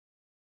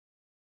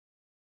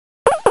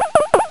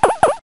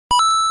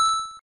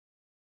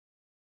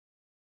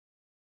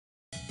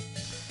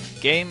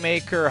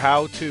Gamemaker,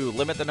 how to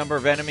limit the number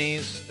of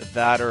enemies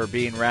that are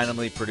being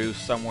randomly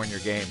produced somewhere in your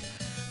game.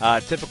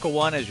 Typical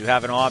one is you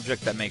have an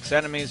object that makes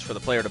enemies for the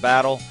player to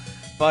battle,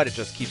 but it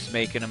just keeps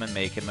making them and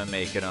making them and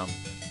making them,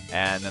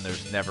 and then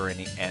there's never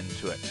any end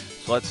to it.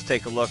 So let's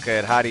take a look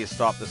at how do you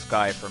stop this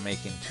guy from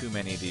making too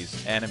many of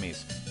these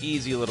enemies.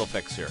 Easy little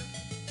fix here.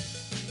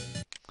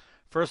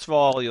 First of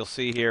all, you'll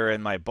see here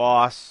in my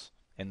boss,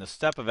 in the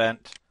step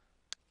event,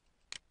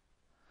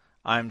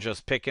 I'm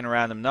just picking a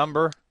random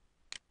number.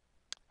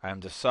 I'm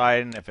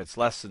deciding if it's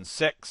less than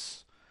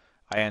 6,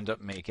 I end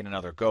up making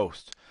another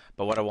ghost.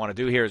 But what I want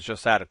to do here is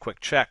just add a quick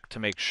check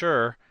to make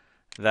sure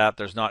that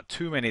there's not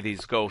too many of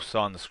these ghosts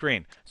on the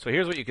screen. So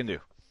here's what you can do.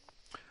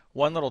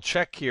 One little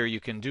check here you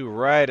can do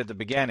right at the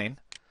beginning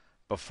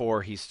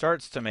before he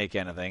starts to make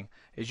anything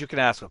is you can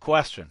ask a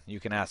question.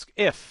 You can ask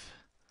if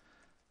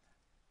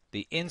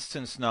the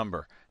instance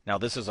number. Now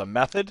this is a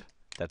method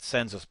that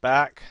sends us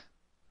back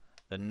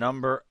the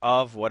number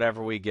of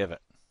whatever we give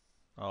it.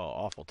 Oh,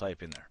 awful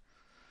typing there.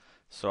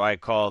 So I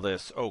call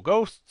this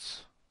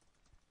ghosts.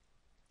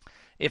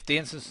 If the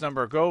instance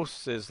number of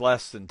ghosts is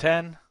less than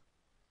 10,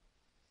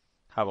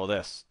 how about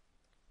this?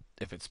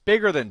 If it's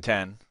bigger than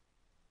 10,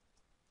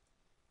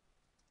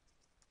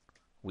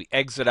 we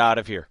exit out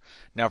of here.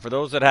 Now for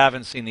those that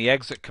haven't seen the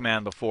exit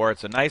command before,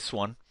 it's a nice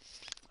one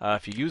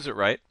if you use it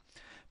right.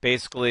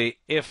 Basically,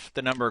 if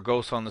the number of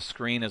ghosts on the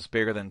screen is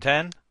bigger than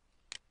 10,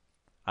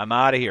 I'm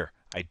out of here.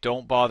 I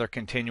don't bother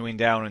continuing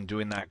down and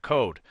doing that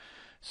code.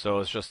 So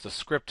it's just the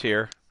script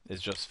here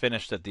is just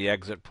finished at the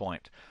exit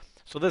point.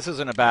 So this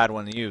isn't a bad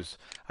one to use.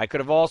 I could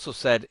have also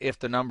said if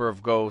the number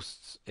of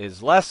ghosts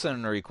is less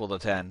than or equal to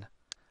 10,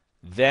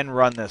 then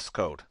run this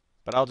code.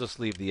 But I'll just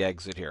leave the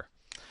exit here.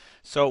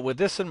 So with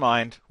this in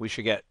mind, we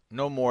should get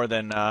no more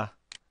than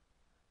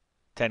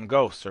 10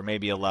 ghosts, or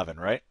maybe 11,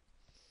 right?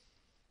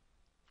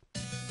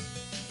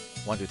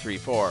 1, 2, 3,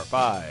 4,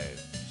 5,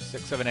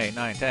 6, 7, 8,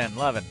 9, 10,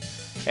 11.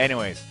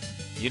 Anyways,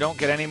 you don't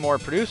get any more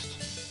produced.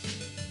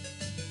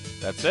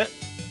 That's it.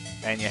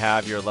 And you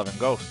have your 11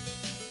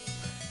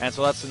 ghosts. And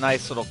so that's a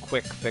nice little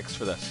quick fix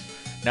for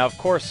this. Now, of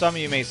course, some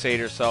of you may say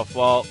to yourself,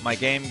 well, my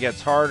game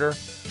gets harder.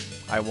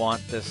 I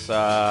want this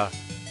to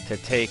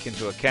take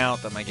into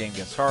account that my game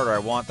gets harder. I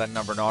want that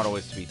number not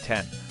always to be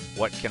 10.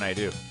 What can I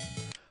do?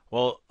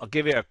 Well, I'll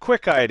give you a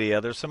quick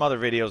idea. There's some other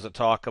videos that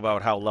talk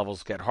about how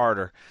levels get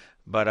harder.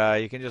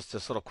 But you can just,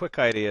 this little quick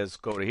idea is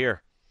go to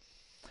here.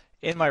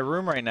 In my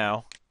room right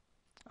now,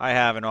 I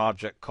have an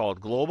object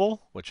called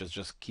global, which is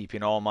just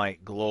keeping all my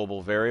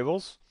global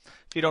variables.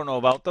 If you don't know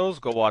about those,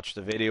 go watch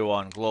the video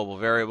on global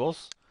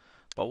variables.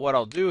 But what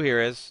I'll do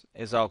here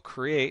is I'll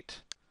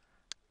create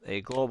a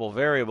global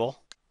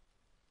variable.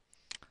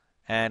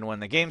 And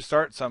when the game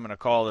starts, I'm going to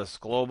call this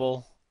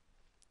global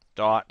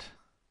dot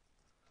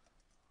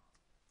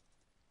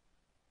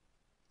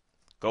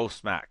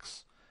ghost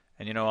max.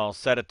 And you know, I'll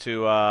set it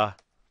to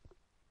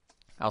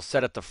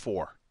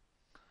 4.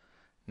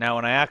 Now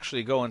when I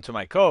actually go into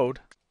my code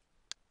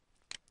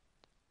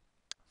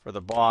for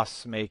the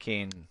boss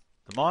making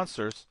the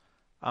monsters,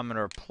 I'm going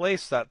to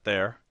replace that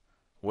there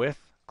with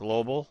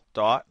global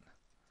dot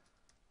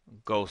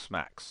ghost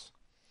max.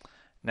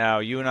 Now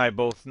you and I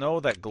both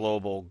know that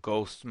global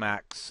ghost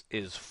max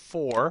is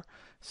 4.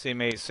 So you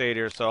may say to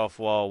yourself,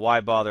 well, why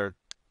bother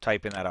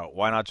typing that out?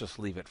 Why not just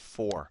leave it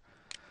 4?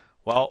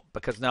 Well,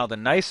 because now the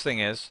nice thing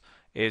is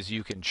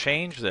you can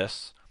change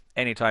this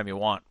anytime you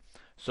want.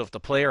 So if the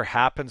player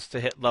happens to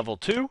hit level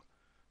 2,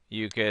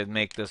 you can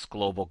make this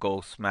global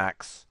ghost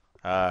max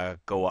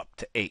go up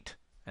to 8.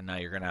 And now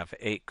you're going to have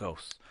 8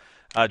 ghosts.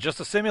 Just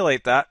to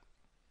simulate that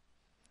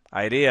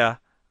idea,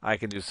 I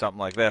can do something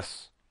like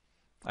this.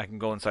 I can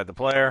go inside the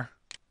player.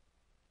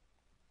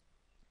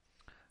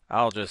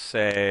 I'll just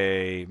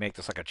say, make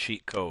this like a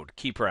cheat code.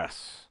 Key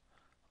press,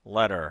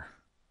 letter,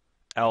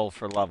 L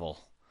for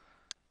level.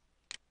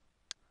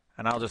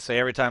 And I'll just say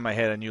every time I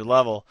hit a new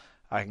level,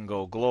 I can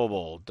go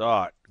global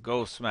dot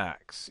ghost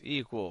max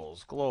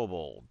equals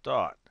global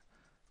dot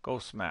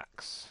ghost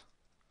max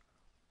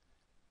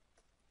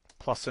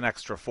plus an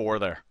extra 4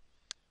 there.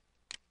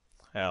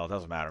 Hell, it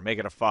doesn't matter. Make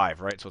it a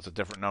 5, right? So it's a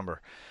different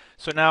number.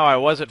 So now I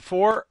was at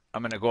 4.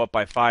 I'm going to go up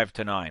by 5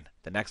 to 9.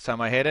 The next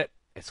time I hit it,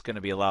 it's going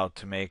to be allowed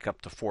to make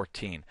up to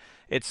 14,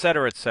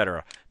 etc.,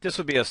 etc. This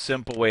would be a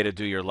simple way to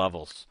do your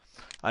levels.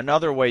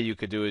 Another way you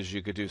could do is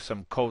you could do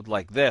some code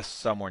like this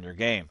somewhere in your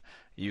game.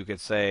 You could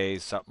say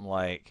something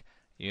like,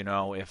 you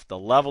know, if the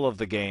level of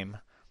the game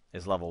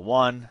is level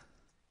 1,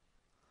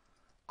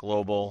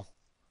 global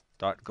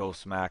dot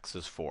ghost max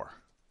is 4.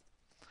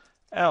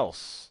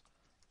 Else,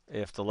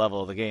 if the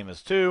level of the game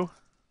is 2,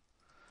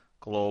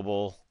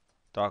 global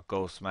dot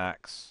ghost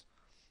max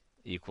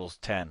equals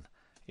 10.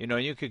 You know,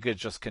 you could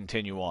just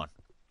continue on.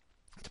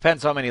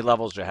 Depends how many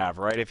levels you have,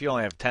 right? If you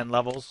only have 10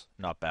 levels,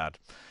 not bad.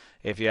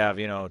 If you have,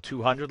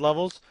 200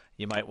 levels,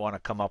 you might want to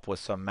come up with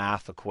some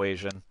math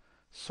equation,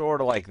 sort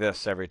of like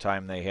this every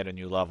time they hit a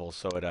new level,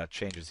 so it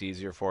changes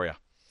easier for you.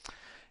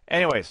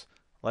 Anyways,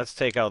 let's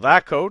take out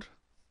that code.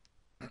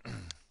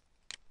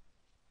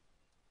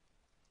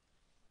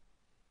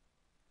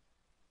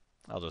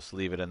 I'll just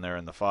leave it in there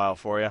in the file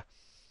for you.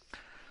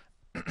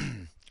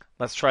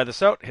 Let's try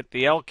this out. Hit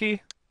the L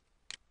key,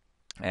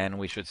 and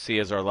we should see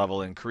as our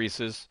level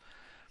increases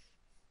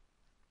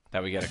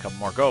that we get a couple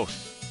more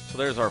ghosts. So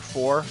there's our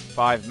 4,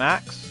 5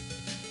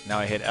 max. Now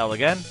I hit L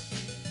again.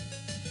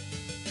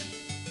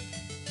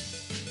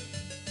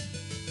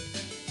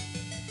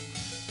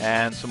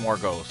 And some more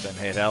ghosts. And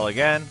hit L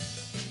again.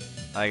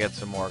 I get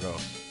some more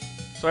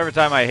ghosts. So every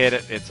time I hit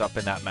it, it's up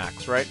in that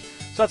max, right?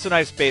 So that's a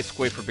nice basic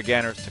way for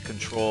beginners to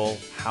control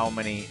how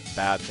many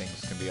bad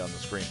things can be on the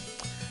screen.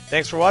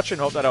 Thanks for watching.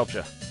 Hope that helped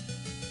you.